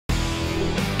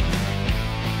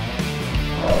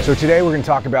So today we're going to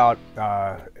talk about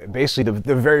basically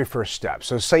the very first step.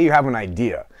 So say you have an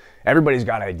idea. Everybody's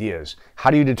got ideas.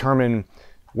 How do you determine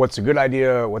what's a good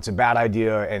idea, what's a bad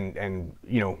idea, and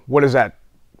what does that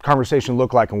conversation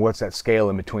look like, and what's that scale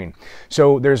in between?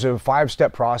 So there's a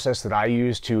 5-step process that I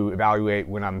use to evaluate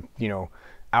when I'm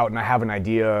out and I have an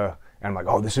idea and I'm like,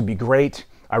 oh, this would be great.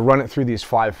 I run it through these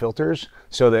 5 filters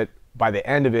so that by the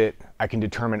end of it, I can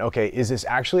determine, okay, is this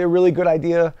actually a really good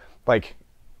idea, like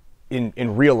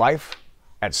in real life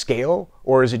at scale,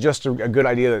 or is it just a good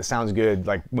idea that sounds good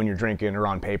like when you're drinking or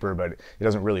on paper, but it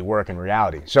doesn't really work in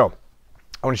reality? So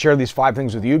I want to share these 5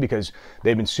 things with you because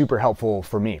they've been super helpful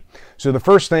for me. So the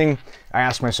first thing I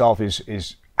ask myself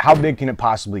is how big can it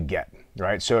possibly get,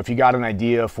 right? So if you got an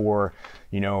idea for,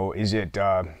 is it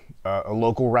a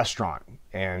local restaurant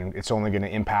and it's only going to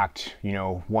impact,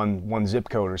 one zip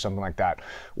code or something like that?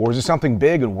 Or is it something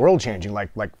big and world-changing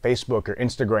like Facebook or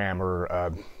Instagram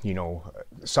or,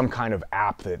 some kind of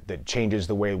app that changes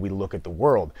the way we look at the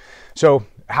world? So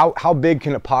how big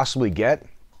can it possibly get?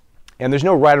 And there's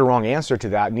no right or wrong answer to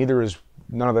that.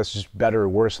 None of us is better or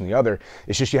worse than the other.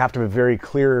 It's just you have to have a very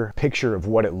clear picture of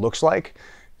what it looks like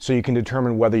so you can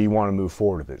determine whether you want to move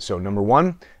forward with it. So number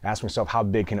 1, ask myself, how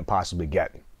big can it possibly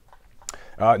get?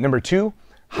 Number 2,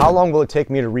 how long will it take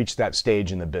me to reach that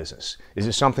stage in the business? Is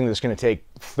it something that's going to take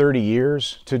 30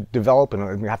 years to develop and I'm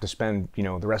going to have to spend,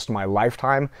 the rest of my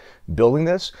lifetime building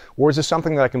this? Or is it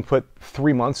something that I can put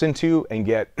 3 months into and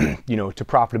get, to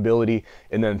profitability,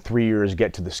 and then 3 years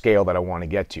get to the scale that I want to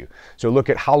get to? So look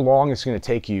at how long it's going to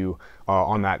take you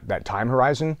on that time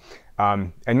horizon,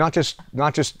 and not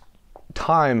just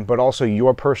time, but also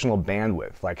your personal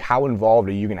bandwidth. Like, how involved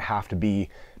are you going to have to be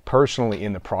personally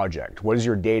in the project? What does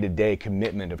your day-to-day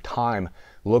commitment of time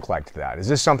look like to that? Is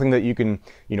this something that you can,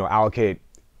 allocate,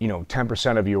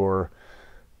 10% of your,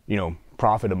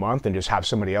 profit a month and just have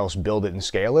somebody else build it and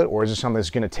scale it? Or is it something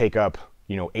that's going to take up,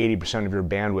 80% of your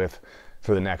bandwidth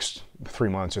for the next 3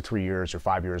 months or 3 years or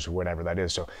 5 years or whatever that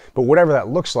is? So, but whatever that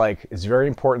looks like, it's very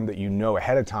important that you know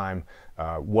ahead of time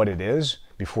what it is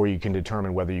before you can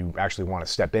determine whether you actually want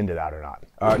to step into that or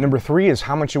not. Number 3 is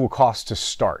how much it will cost to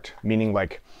start, meaning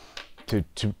like to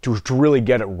really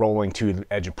get it rolling to the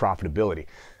edge of profitability.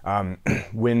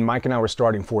 When Mike and I were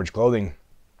starting Forge Clothing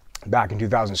back in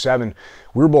 2007,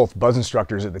 we were both buzz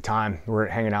instructors at the time. We were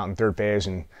hanging out in third phase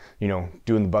and,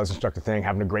 doing the buzz instructor thing,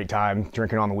 having a great time,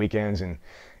 drinking on the weekends,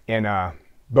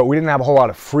 but we didn't have a whole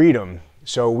lot of freedom.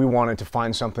 So we wanted to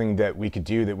find something that we could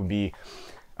do that would be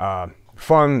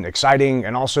fun, exciting,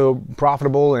 and also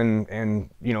profitable and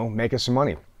make us some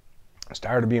money. I was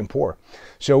tired of being poor.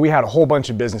 So we had a whole bunch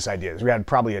of business ideas. We had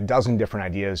probably a dozen different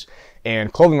ideas,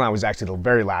 and clothing line was actually the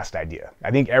very last idea.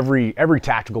 I think every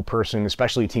tactical person,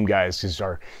 especially team guys, because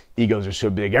our egos are so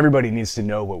big, everybody needs to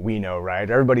know what we know, right?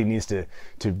 Everybody needs to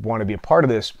want to be a part of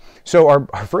this. So our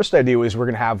first idea was we're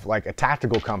going to have like a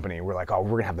tactical company. We're like, oh, we're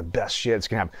going to have the best shit. It's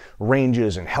going to have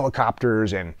ranges and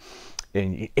helicopters and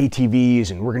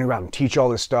ATVs, and we're gonna go out and teach all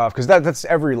this stuff, because that's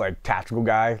every like tactical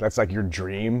guy. That's like your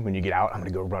dream when you get out. I'm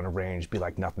gonna go run a range, be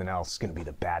like nothing else. It's gonna be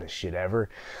the baddest shit ever.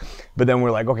 But then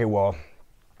we're like, okay, well,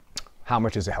 how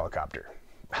much is a helicopter?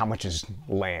 How much is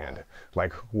land?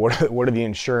 Like, what are the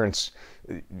insurance,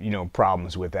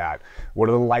 problems with that? What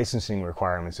are the licensing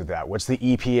requirements of that? What's the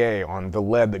EPA on the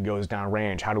lead that goes down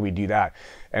range? How do we do that?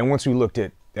 And once we looked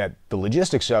at the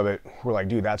logistics of it, we're like,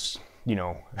 dude, that's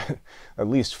at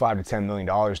least $5 to $10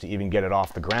 million to even get it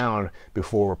off the ground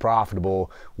before we're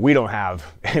profitable. We don't have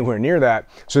anywhere near that.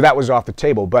 So that was off the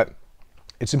table. But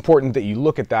it's important that you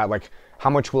look at that, like, how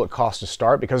much will it cost to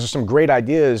start? Because there's some great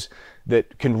ideas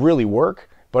that can really work,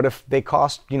 but if they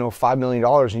cost, $5 million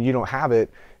and you don't have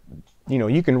it,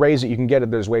 you can raise it, you can get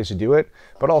it, there's ways to do it,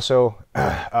 but also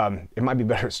it might be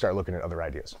better to start looking at other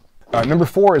ideas. Number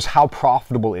 4 is how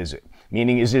profitable is it?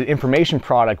 Meaning, is it an information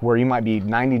product where you might be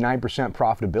 99%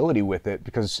 profitability with it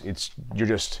because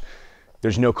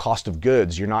there's no cost of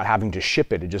goods. You're not having to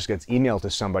ship it. It just gets emailed to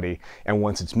somebody, and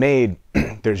once it's made,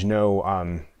 there's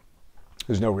no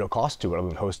real cost to it other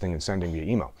than hosting and sending via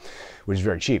email, which is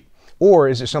very cheap. Or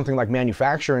is it something like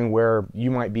manufacturing where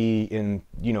you might be in,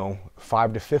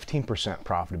 5 to 15%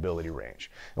 profitability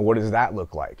range? And what does that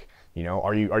look like?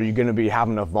 Are you going to be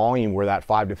having enough volume where that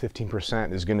 5 to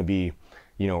 15% is going to be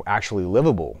actually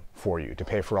livable for you to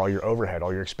pay for all your overhead,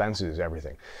 all your expenses,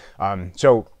 everything.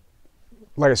 So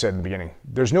like I said in the beginning,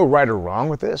 there's no right or wrong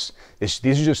with this.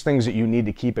 These are just things that you need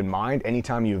to keep in mind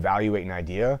anytime you evaluate an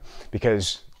idea,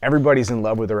 because everybody's in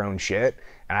love with their own shit.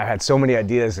 And I've had so many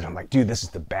ideas that I'm like, dude, this is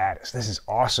the baddest. This is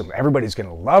awesome. Everybody's going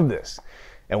to love this.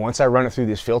 And once I run it through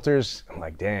these filters, I'm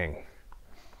like, dang,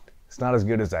 it's not as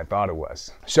good as I thought it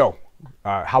was. So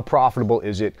How profitable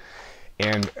is it?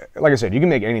 And like I said, you can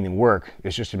make anything work.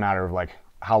 It's just a matter of like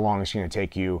how long it's going to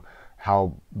take you,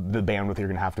 how the bandwidth you're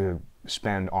going to have to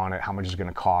spend on it, how much it's going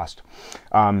to cost.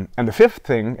 And the fifth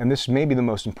thing, and this may be the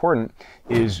most important,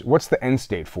 is what's the end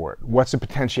state for it? What's the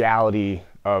potentiality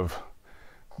of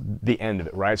the end of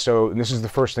it, right? So this is the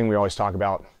first thing we always talk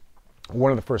about.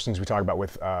 One of the first things we talk about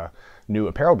with new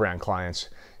apparel brand clients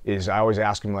is I always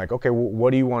ask them like, okay, well,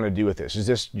 what do you want to do with this? Is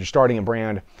this, you're starting a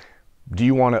brand, do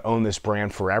you want to own this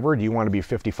brand forever? Do you want to be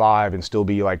 55 and still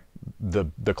be like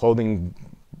the clothing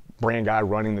brand guy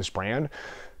running this brand?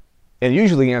 And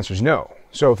usually the answer is no.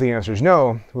 So if the answer is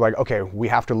no, we're like, okay, we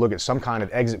have to look at some kind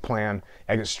of exit plan,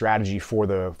 exit strategy for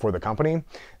the company,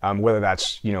 whether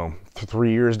that's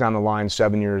 3 years down the line,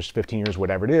 7 years, 15 years,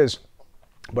 whatever it is.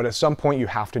 But at some point you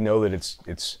have to know that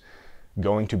it's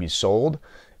going to be sold,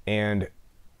 and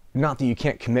not that you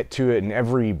can't commit to it. And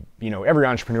every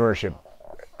entrepreneur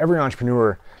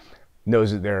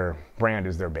knows that their brand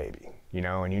is their baby,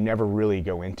 and you never really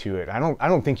go into it. I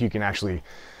don't think you can actually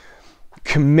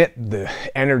commit the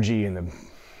energy and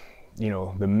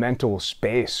the mental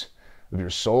space of your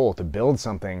soul to build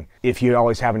something if you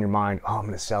always have in your mind, oh, I'm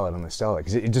going to sell it,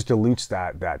 because it just dilutes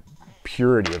that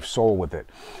purity of soul with it.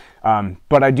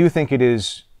 But I do think it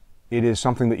is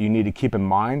something that you need to keep in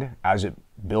mind as it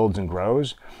builds and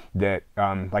grows, that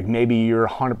like maybe you're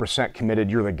 100%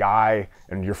 committed, you're the guy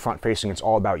and you're front facing, it's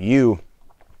all about you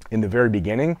in the very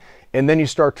beginning, and then you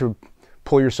start to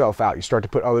pull yourself out, you start to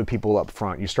put other people up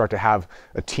front, you start to have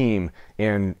a team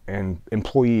and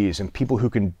employees and people who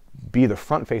can be the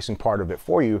front facing part of it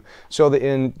for you, so that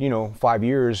in 5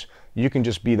 years you can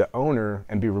just be the owner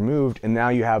and be removed, and now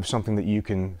you have something that you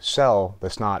can sell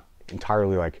that's not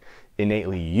entirely like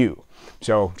innately you.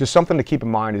 So just something to keep in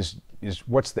mind is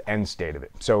what's the end state of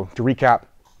it. So to recap,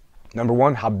 number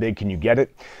one, how big can you get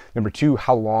it? Number two,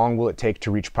 how long will it take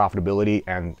to reach profitability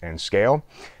and scale?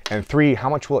 And three, how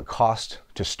much will it cost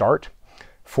to start?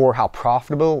 Four, how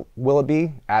profitable will it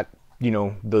be at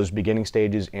those beginning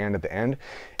stages and at the end?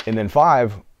 And then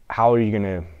five, how are you going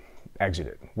to exit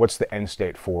it? What's the end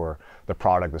state for the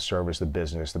product, the service, the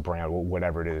business, the brand,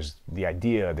 whatever it is, the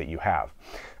idea that you have?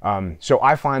 So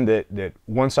I find that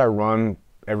once I run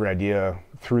every idea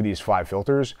through these 5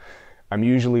 filters, I'm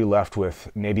usually left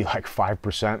with maybe like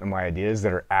 5% of my ideas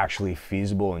that are actually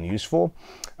feasible and useful.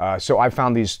 So I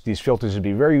found these filters to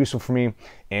be very useful for me,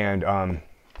 and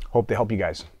hope they help you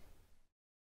guys.